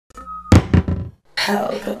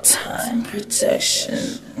Pelpa time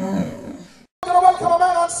protection. I'm gonna welcome a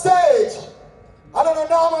man on stage. I don't know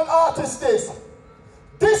now what an artist is.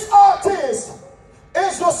 This artist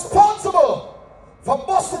is responsible for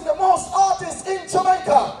busting the most artists in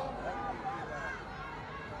Jamaica.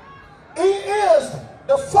 He is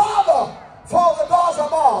the father for the Gaza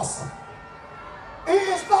Mosque. He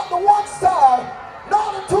is not the 1-star,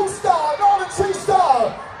 not the 2-star, not the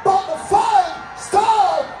 3-star, but the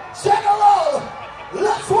 5-star general.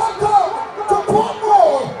 Let's welcome to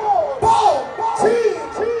Portmore, Bow Team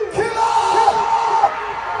Killer.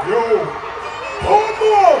 Yo,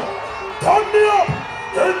 Portmore, turn me up,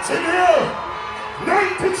 engineer.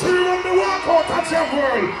 93 on the walkout at your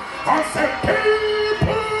world. I said,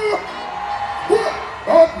 people,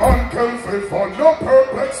 that man can say for no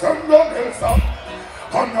perplex and no answer.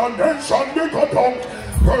 And a nation we go down,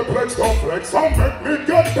 perplex, complex, and make me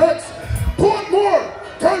get vexed.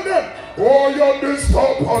 Portmore, tell them, oh, you're this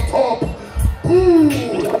top on top. Ooh,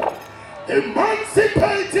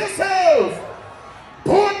 emancipate yourself.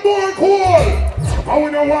 Portmore cool. I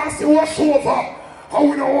we don't want to see what's over. I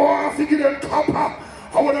we don't want to give them copper.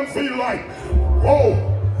 How would them feel like? Oh,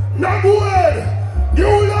 Nagwood,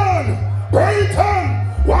 Newland,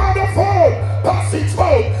 Brighton, Waterford,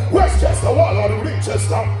 Passage-Bout, Westchester, Wallard,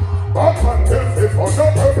 Winchester. Back and tell me for no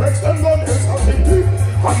perplex and none else have been deep.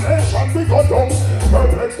 And nation we go down,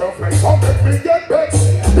 perplex the flex, and make me get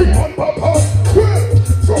vexed. Big man papa, well,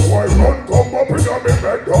 so why run come up in a me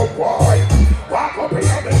bed up why? Walk up in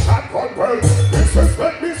a me shotgun well,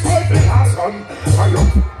 disrespect me slightly Hassan. I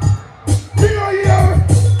look, me a here,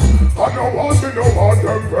 I don't want me no want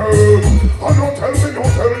them well. I don't tell me no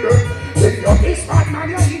tell them. If you're this bad man,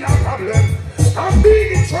 you're in a problem. I'm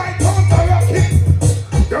being tried counter-rock it.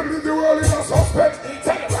 Them leave the world in a suspect.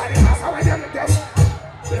 Tell everybody that's how I them with them.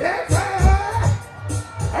 Never.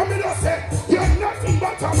 I mean, I say, you're nothing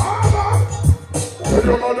but a mama. Tell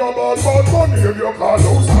your mother about money if you can't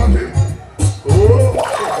lose something.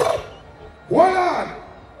 Oh. Hold on.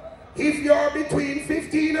 If you're between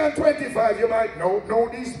 15 and 25, you might know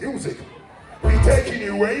this music. We taking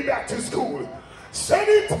you way back to school. Send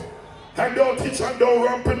it. And don't teach and don't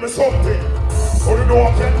ramping me something. So you know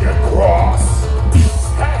I can get cross.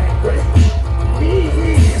 Angry.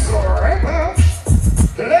 He's a rebel.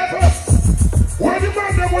 Clever. When the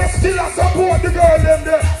man them will still a support the girl them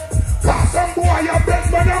there. Cause some boy you beg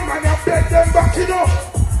man and man you beg them back it up.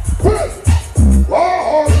 Well,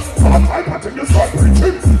 oh, I'm type till you start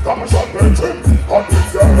preaching. Come and start preaching. On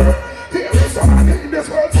this here is a man in this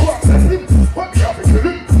world to accept him. But we have to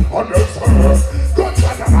kill him. On this good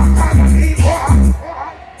shot of a man and evil.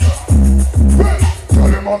 Well, tell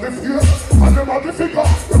them on the fear and them on the figure.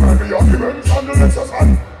 The man the arguments and the lectures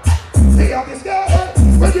and they have this girl.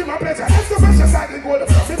 When you my pleasure, that's the precious side they go to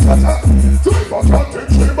the picture. So if I can't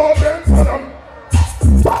teach you about them for them.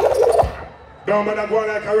 No man, I go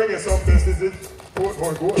like a reggae song this is it. Go.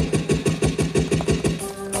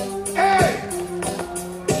 Hey!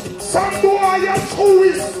 Some boy are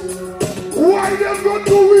twist. Why them not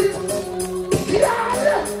do it?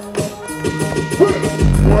 Yeah!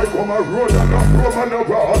 Why come a road and a from and a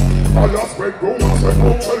rod? I lost my romance and no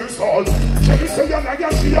cherry salt. Cherry say you're like a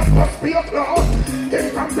she must be a cloud.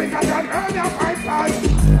 It can bigger than any of my life.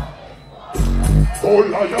 Oh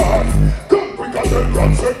lion, come quicker than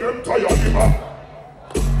guns and them tired him up.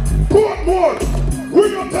 Portmore, we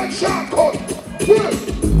don't take shortcut. Well,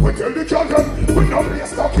 we tell the children, we don't play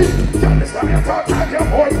stocky. Tell the story about and your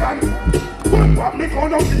boyfriend. But me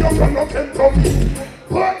gonna be your gun of Kentucky.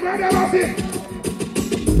 But man, never fit.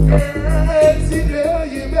 Girls, you know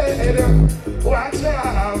you better watch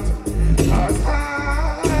out. Cause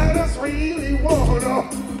I just really wanna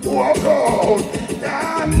walk out.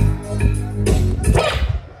 And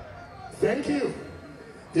thank you.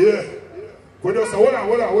 Yeah. But just hold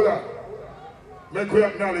on. Make we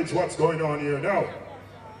acknowledge what's going on here now.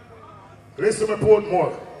 Listen to me,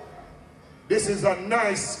 Portmore. This is a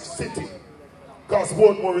nice city. Because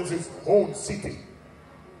Portmore is his own city.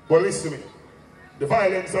 But listen to me. The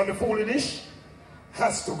violence and the foolishness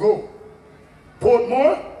has to go.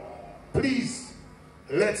 Portmore, please,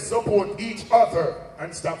 let's support each other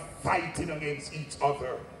and stop fighting against each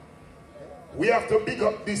other. We have to big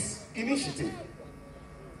up this initiative.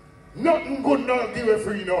 Nothing good now give a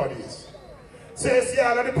free nowadays. Says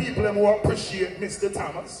all of the people who appreciate Mr.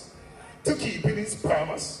 Thomas to keep in his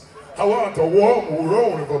promise. I want a warm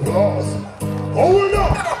round of applause. Hold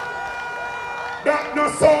up! That no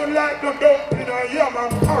sound like no dumpling or yam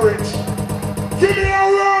and porridge. Give me a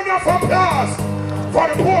round of applause for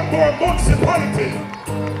the Portmore municipality,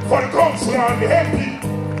 for the council and the MP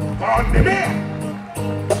and the mayor.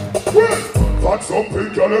 Well, But something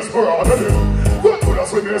careless for all of them. Good for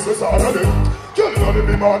us when there's a side of them. Killing all the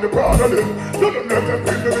be man, the proud of them. None of them can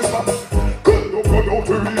bring them this up. Good no go down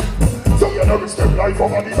to read. So you never step life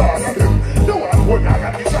over the side of them. No one would not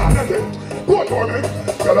have the side of them. What on it?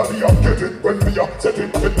 Gotta be up, get it when we are set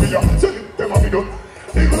it, when we are set it. Them have me done.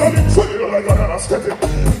 People have been sweating like an anesthetic.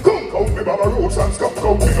 Come out me Baba Roots and scum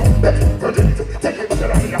go me no. Take it, virginity, take it,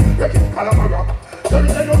 tell me take it, Calamara. There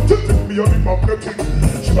is no tilting me on the magnetic.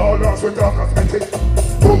 She all dance with her cosmetic.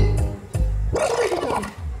 Boom.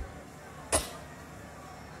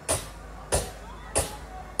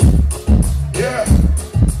 Yeah.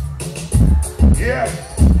 Yeah.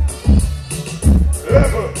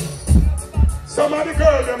 Level. Some of the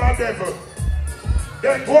girls them are devil.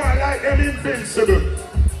 They go on like them invincible.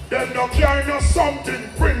 Them no carry no something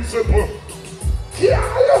principle. Yeah.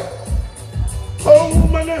 Oh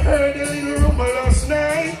man, I heard a little rumor last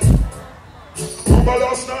night. Rumor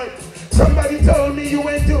last night. Somebody told me you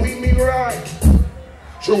ain't doing me right.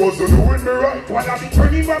 She wasn't doing me right. While I be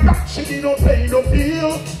turning my back, she did not pay no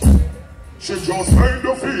feel. She just made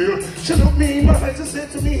the feel. She looked me in my eyes and said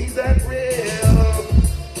to me, is that real?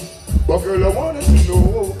 But girl, I wanted to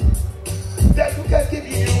know that you can't give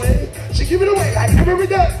it away. She give it away like every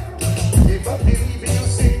day. If I believe in you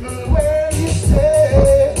single word you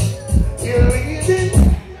say you're leaving.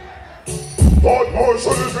 But more she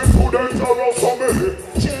living too dangerous for me.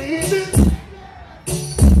 She leaving.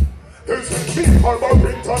 It's in me, I'm a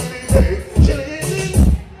print on me. She leaving.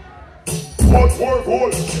 But more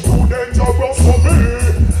gold, she too dangerous for me.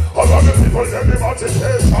 A lot of people them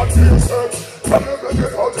imagination to yourself. Can you make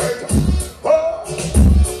it out there?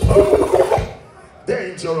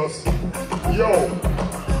 Dangerous. Yo.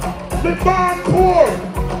 Me born poor,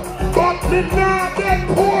 but me not dead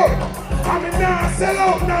poor. And me not sell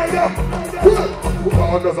out neither.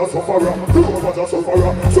 God as a sufferer, two of us a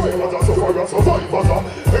sufferer, three of us a sufferer, survivors.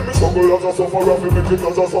 Every struggle as a sufferer, we make it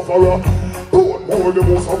as a sufferer. Poor more the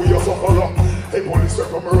most we a sufferer. Hey police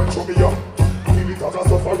come around to me up. Feel it as a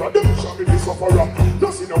sufferer, them shall be the sufferer. No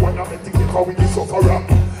see no one that make it how we the sufferer.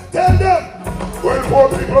 Tell them, well poor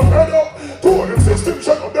people fed up. Two of them system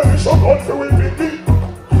shut up, then they shut out for we big.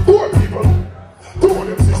 Poor people, two of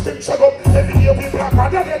them system shut up. Every year people are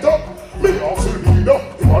mad at it up. Me also lead up,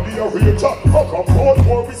 you want to be a real chat. How come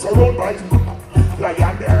more we surround by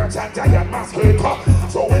lion there and giant masquerade.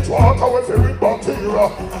 So it's walk away for it bacteria.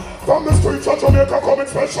 From the streets of Jamaica coming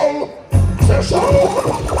special. Special.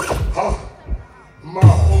 Ha.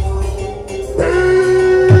 Man.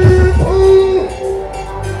 People.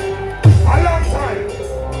 A long time.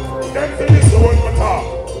 Then finish the one more time.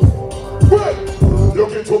 Well,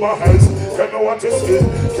 look into my eyes. Can know what you see?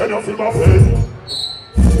 Can you feel my face?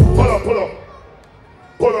 Pull up, pull up.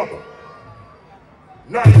 Pull up.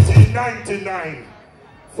 1999.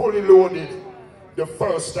 Fully loaded. The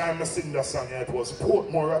first time I sing the song, it was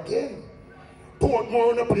Portmore again. Portmore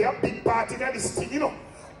wanna play a big part in this thing, you know,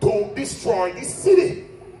 to destroy this city.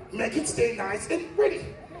 Make it stay nice and ready.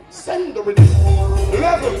 Send the ready.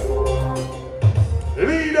 Level.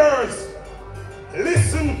 Leaders,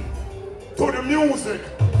 listen to the music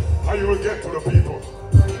and you will get to the people.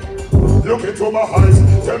 Look into my eyes,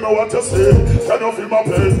 tell me what you say, can you feel my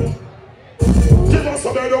pain? Give us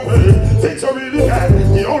a better way, things are really bad,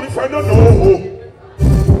 the only friend I know.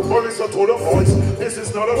 But listen to the voice, this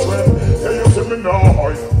is not a trend, can you see me now?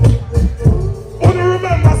 Wanna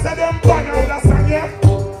remember, say them banner last song, yeah?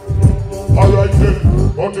 Alright then,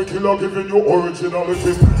 but the killer giving you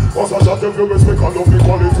originality. Cause I shot every respect and love the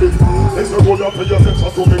quality. It's a good and pay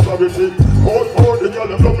attention to me clarity. More the girl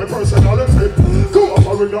them love me personality. Go up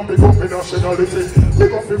and and pick up me nationality.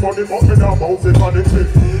 Pick up me money but me now about the vanity.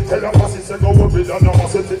 Tell a passy say go with me the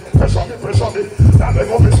animosity. Pressure me, now they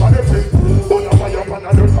go me sanity. Don't have fire pan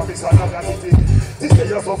and don't have me sanity. This the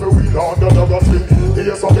years of a wheel under the battery. The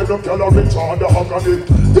years of the dumb girl are rich under agony.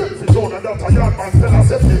 Then if you don't and that a young man still a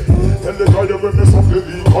safety. Tell the guy the witness of the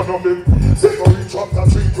economy. Say go reach up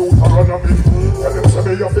that 3 Deuteronomy. Tell them say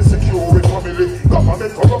me have to secure with family.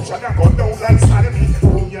 Government corruption and gun down like sanity.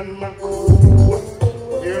 Union man cool.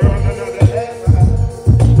 You're on another level.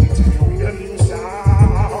 It's you in a new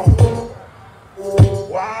sound.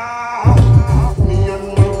 Wow. Union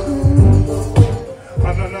man cool.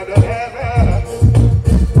 On another level.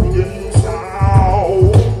 In a new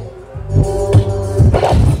sound.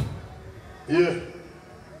 Yeah.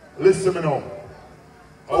 Listen me now.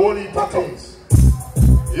 I want to eat patterns.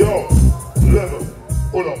 Yo, level,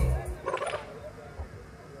 hold up.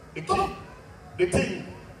 The thing,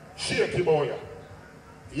 shaky boy.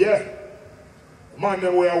 Yeah. Man,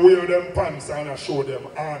 them wear them pants and I show them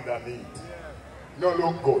underneath. No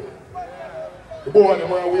look good. The boy them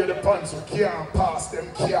wear the pants who can't pass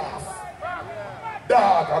them calf.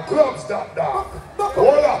 Dog, a gloves that dog.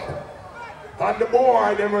 Hold up. And the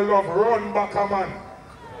boy them will love run back a man.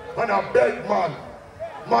 And a beg man.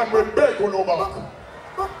 Man will beg on no back.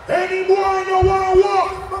 Any boy no wanna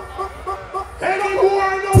walk. Any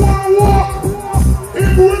boy no wanna walk. He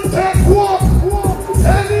will take walk.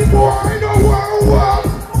 Any boy no wanna walk.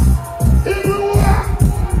 He will walk.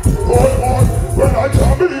 Boy, when I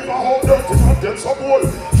can't believe my whole dirty man get some wool.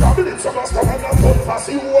 Can't believe some must come and not put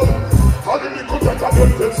fussy wool. How did he could take a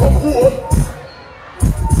get some wool?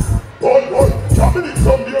 Boy, can't believe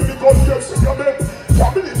some year because yes in your bed.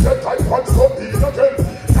 Can't believe that type one to come in again.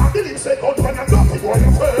 Can't believe say God when I'm not the boy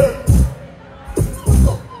you fair.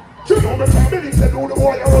 You know me can't believe they do the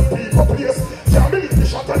boy around people place. Can't believe the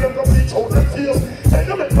shot of them to bleach out them face. And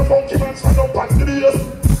you make the monkey man stand up on the ears.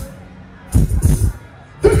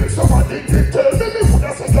 Then somebody did tell me would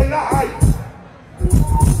have said a lie.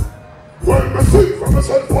 Well, me see from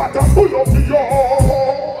myself what I pull up the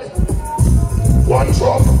yard. One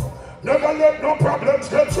drop, never let no problems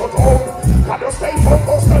get shut out. Gotta stay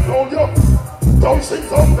focused and know you. Don't sing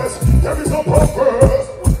thunders, there is no progress.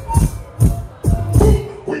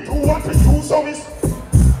 We do what we do, so we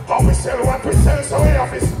how we sell what we sell, so we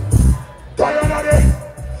have it. Diana there,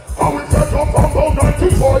 how we set up from about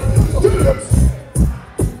 94 to the lips.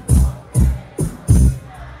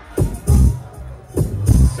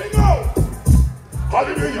 Sing out!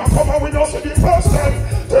 Hallelujah, come on, we know see the first time.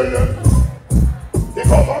 Tell them, the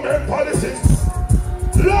government policies.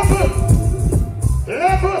 Level.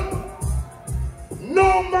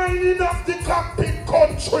 No mining of the cockpit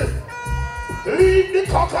country. Leave the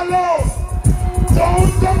cock alone.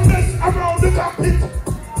 Don't mess around the cockpit.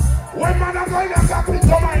 When man are going to cockpit,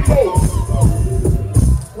 don't mind move.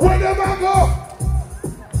 Wherever I go,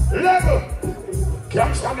 level.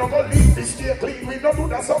 Can't stand up and leave this stay clean. We don't do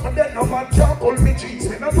that something there. No man can't pull me jeans.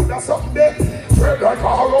 We don't do that something there. Tread like a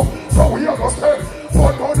hollow, so we are going to stay.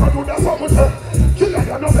 But no, don't do that something there. Kill like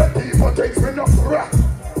another people takes me not to rap.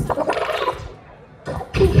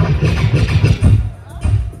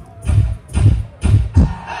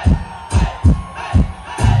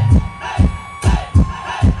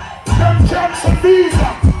 Them cancel visa.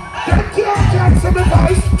 Them can't cancel me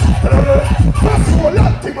voice. That's what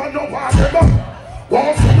lot of man no want them.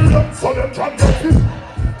 Want to be them so them can get it.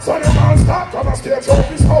 So them man start on a stage of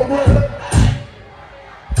this whole way.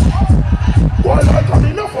 Why like I'm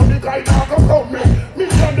enough of the guy now go round me. Me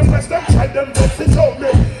and the rest them try them just to show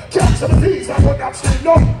me. Cancel the visa but that's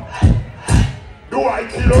still none. Do I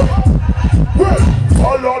kill her? Well,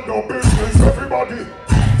 follow no business everybody.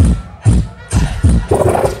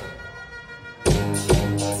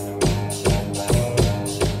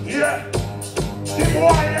 Yeah. The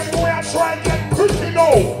boy I try and get pretty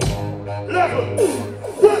low. Level.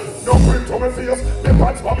 Well, no grip to my face. The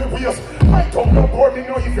pants for me waist. My tongue no bore me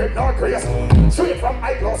no event nor grace. Straight from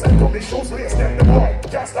my gloves and to me shoes lace. Then the boy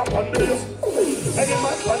can't stop on the base. And the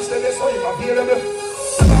man pants the best so him available.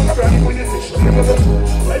 I'm a brand with the fish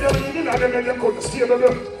available. I don't need another man them couldn't steal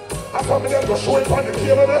them. I thought me them go show it on the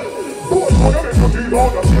cable. Boy, how them make you do all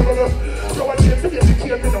the table. So I change to be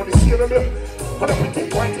educated on the table. But if we keep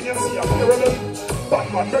pointing and see a pyramid,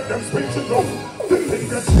 Batman make them speak to know. The thing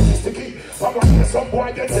gets sticky. But when there's some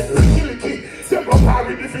boy gets it licky. Them go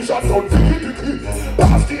carry the fish and don't ticky.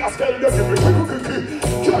 Pass the scale, they give me quicky.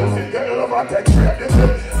 Girl think get over text me at this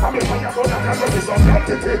day. I mean, when you're gonna have this on that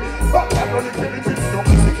titty. Batman only pity, no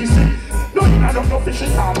kissy. No, you not no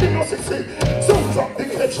fishing, I'll be no sexy. So drop the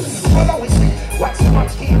catch, follow we see. What's the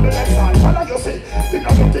match key in the next time? Follow you see. The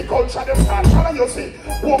not culture, them start, follow you see.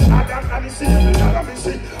 Walk Adam and you see, me not me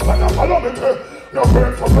see. But I follow me too. No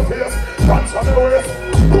burn from the face, pants on the waist.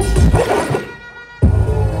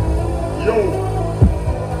 Yo.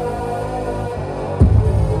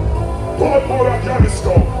 God more than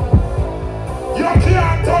Jalisco. You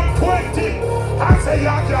can't turn 20 and say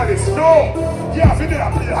you're Jalis. No. You have to play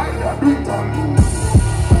hide and do it and lose.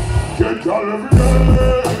 Get y'all every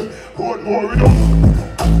day. God more with us.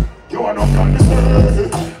 You are not going to say.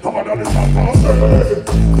 Come on, that is not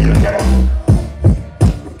possible. Here, get up.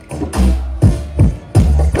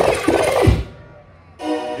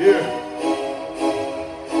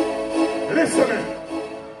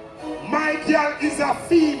 My girl is a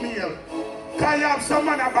female. Can you have some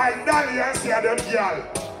man a buy dolly and say them girl?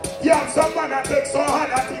 You have some man a take some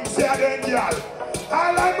other things say them girl.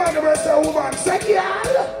 All I man will say woman say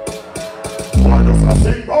girl. Why does I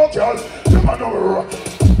sing about girl? You man know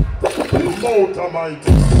mouth of my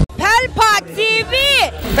things. Pelpa TV.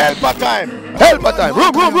 Pelpa time. Pelpa time.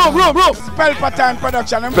 Room. Pelpa time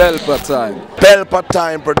production. Pelpa time. Pelpa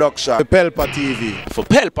time production. Pelpa TV. For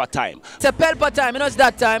Pelpa time. It's a Pelpa time, you know it's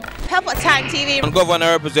that time. Pelpa time TV. I'm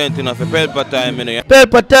governor representing of Pelpa time, you know.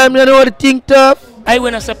 Pelpa time, you know what the thing tough? I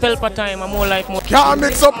when I say Pelpa time, I'm more like more. Can't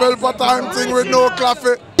mix up Pelpa time thing with no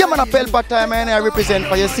coffee. Yeah, man, a Pelpa time, and I represent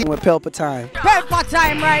for you. See, with Pelpa time. Pelpa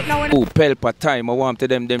time right now. Oh, Pelpa time. I want to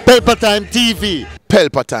them. Pelpa time TV.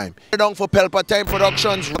 Pelpa time. Down for Pelpa time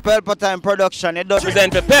productions. Pelpa time production. It does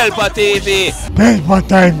Represent for Pelpa TV. Pelpa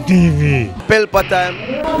time TV. Pelpa time.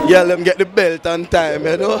 Yeah, let them get the belt on time,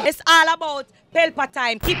 you know. It's all about Pelpa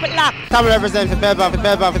time. Keep it locked. Come represent for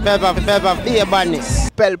Pelpa, be a badness.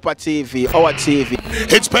 Pelpa TV, our TV.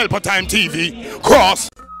 It's Pelpa time TV. Cross.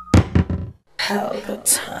 Pelpa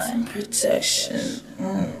time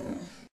protection.